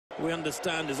we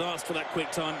understand, has asked for that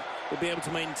quick time, will be able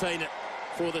to maintain it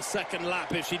for the second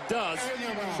lap. If she does,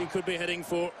 she could be heading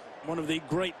for one of the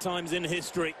great times in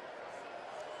history.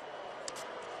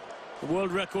 The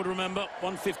world record, remember,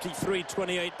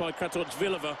 1:53.28 by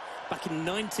Kratochvilova back in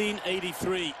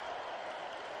 1983.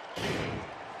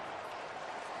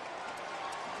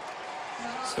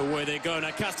 So away they go. Now,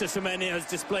 Semenya has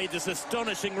displayed this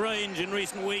astonishing range in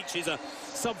recent weeks. She's a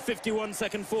sub-51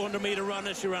 second 400-meter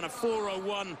runner. She ran a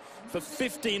 4:01 for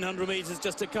 1,500 meters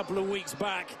just a couple of weeks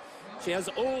back. She has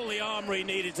all the armory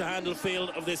needed to handle a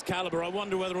field of this caliber. I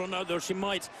wonder whether or not, though, she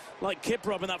might, like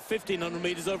Kiprop in that 1,500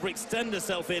 meters, overextend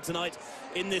herself here tonight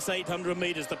in this 800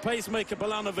 meters. The pacemaker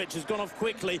Balanovic has gone off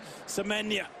quickly.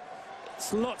 Semenya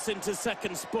slots into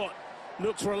second spot.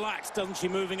 Looks relaxed, doesn't she,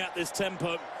 moving at this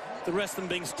tempo. The rest of them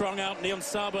being strung out. Neon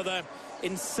Saba there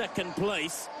in second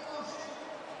place.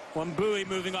 Wambui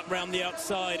moving up round the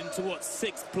outside into what,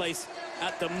 sixth place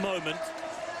at the moment.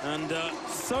 And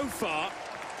so far,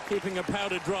 keeping her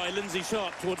powder dry, Lindsay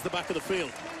Sharp towards the back of the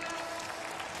field.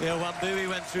 Yeah, Wambui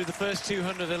went through the first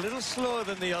 200 a little slower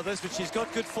than the others, but she's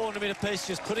got good 400-meter pace,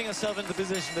 just putting herself into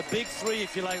position. The big three,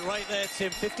 if you like, right there,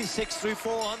 Tim, 56 through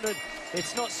 400.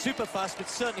 It's not super fast, but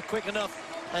certainly quick enough.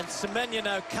 And Semenya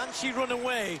now, can she run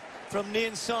away from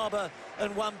Neon Saba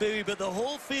and Wambui? But the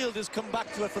whole field has come back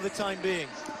to her for the time being.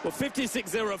 Well,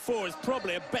 56.04 is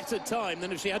probably a better time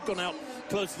than if she had gone out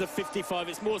closer to 55.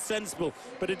 It's more sensible.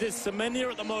 But it is Semenya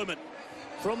at the moment,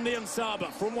 from Neon Saba,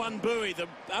 from Wambui, the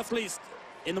athletes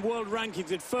in the world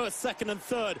rankings in first, second and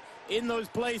third in those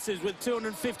places with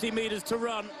 250 meters to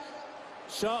run.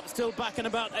 Sharp still back in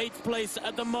about 8th place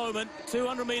at the moment,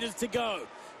 200 meters to go.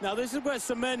 Now, this is where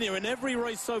Semenya, in every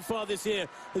race so far this year,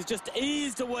 has just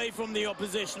eased away from the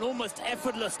opposition, almost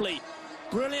effortlessly.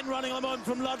 Brilliant running at the moment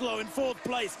from Ludlow in 4th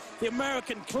place. The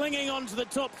American clinging on to the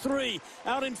top 3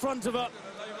 out in front of her.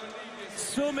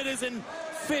 Sumit is in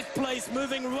 5th place,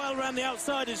 moving well around the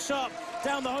outside as Sharp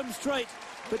down the home straight.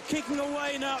 But kicking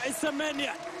away now is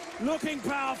Semenya. Looking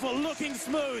powerful, looking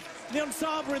smooth. Neon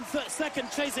Saba in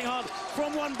second, chasing hard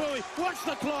from Wambui. Watch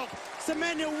the clock.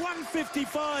 Semenya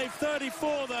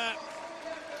 1:55.34 there.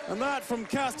 And that from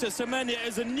Semenya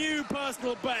is a new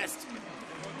personal best.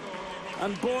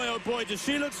 And boy, oh boy, does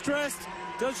she look stressed?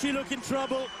 Does she look in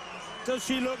trouble? Does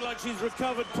she look like she's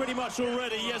recovered pretty much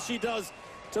already? Yes, she does,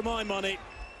 to my money.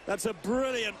 That's a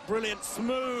brilliant, brilliant,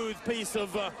 smooth piece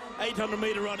of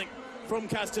 800-meter running from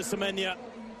Semenya.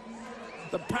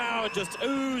 The power just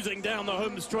oozing down the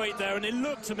home straight there, and it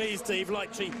looked to me, Steve,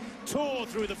 like she tore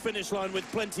through the finish line with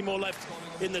plenty more left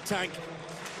in the tank.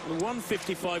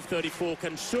 1:55.34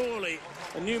 can surely,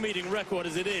 a new meeting record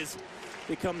as it is,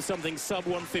 become something sub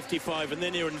 1:55, and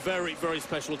then you're in very, very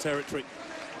special territory.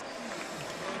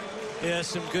 Yeah,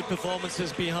 some good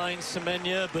performances behind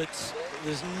Semenya, but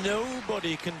there's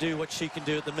nobody can do what she can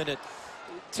do at the minute.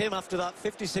 Tim, after that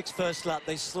 56 first lap,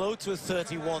 they slowed to a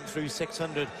 31 through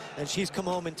 600, and she's come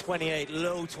home in 28,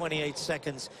 low 28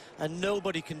 seconds, and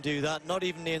nobody can do that, not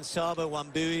even Neon Saba,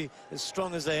 Wambui, as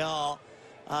strong as they are,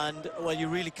 and, well, you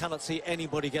really cannot see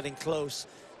anybody getting close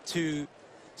to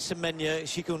Semenya.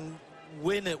 She can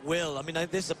win at will. I mean,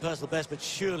 this is a personal best, but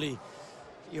surely,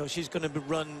 you know, she's going to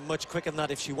run much quicker than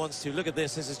that if she wants to. Look at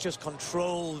this is just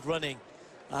controlled running,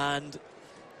 and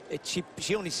she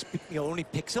only, only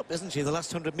picks up, doesn't she, the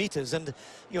last 100 meters, and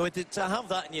to have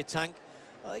that in your tank,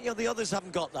 the others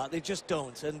haven't got that. They just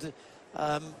don't, and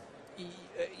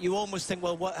you almost think,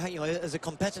 well, what, as a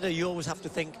competitor, you always have to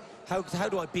think, how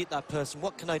do I beat that person?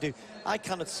 What can I do? I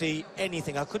cannot see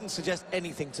anything. I couldn't suggest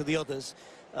anything to the others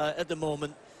at the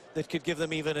moment that could give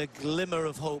them even a glimmer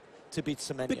of hope to beat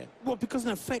Semenya. Well, because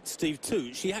in effect, Steve,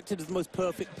 too, she acted as the most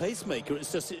perfect pacemaker.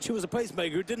 It's just she was a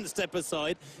pacemaker who didn't step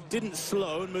aside, didn't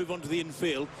slow and move on to the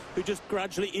infield, who just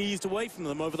gradually eased away from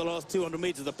them over the last 200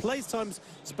 meters. The place time's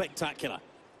spectacular.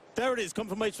 There it is,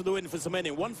 confirmation of the win for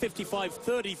Semenya.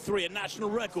 1:55.33, a national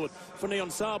record for Neon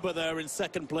Saba there in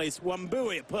second place.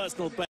 Wambui, a personal best.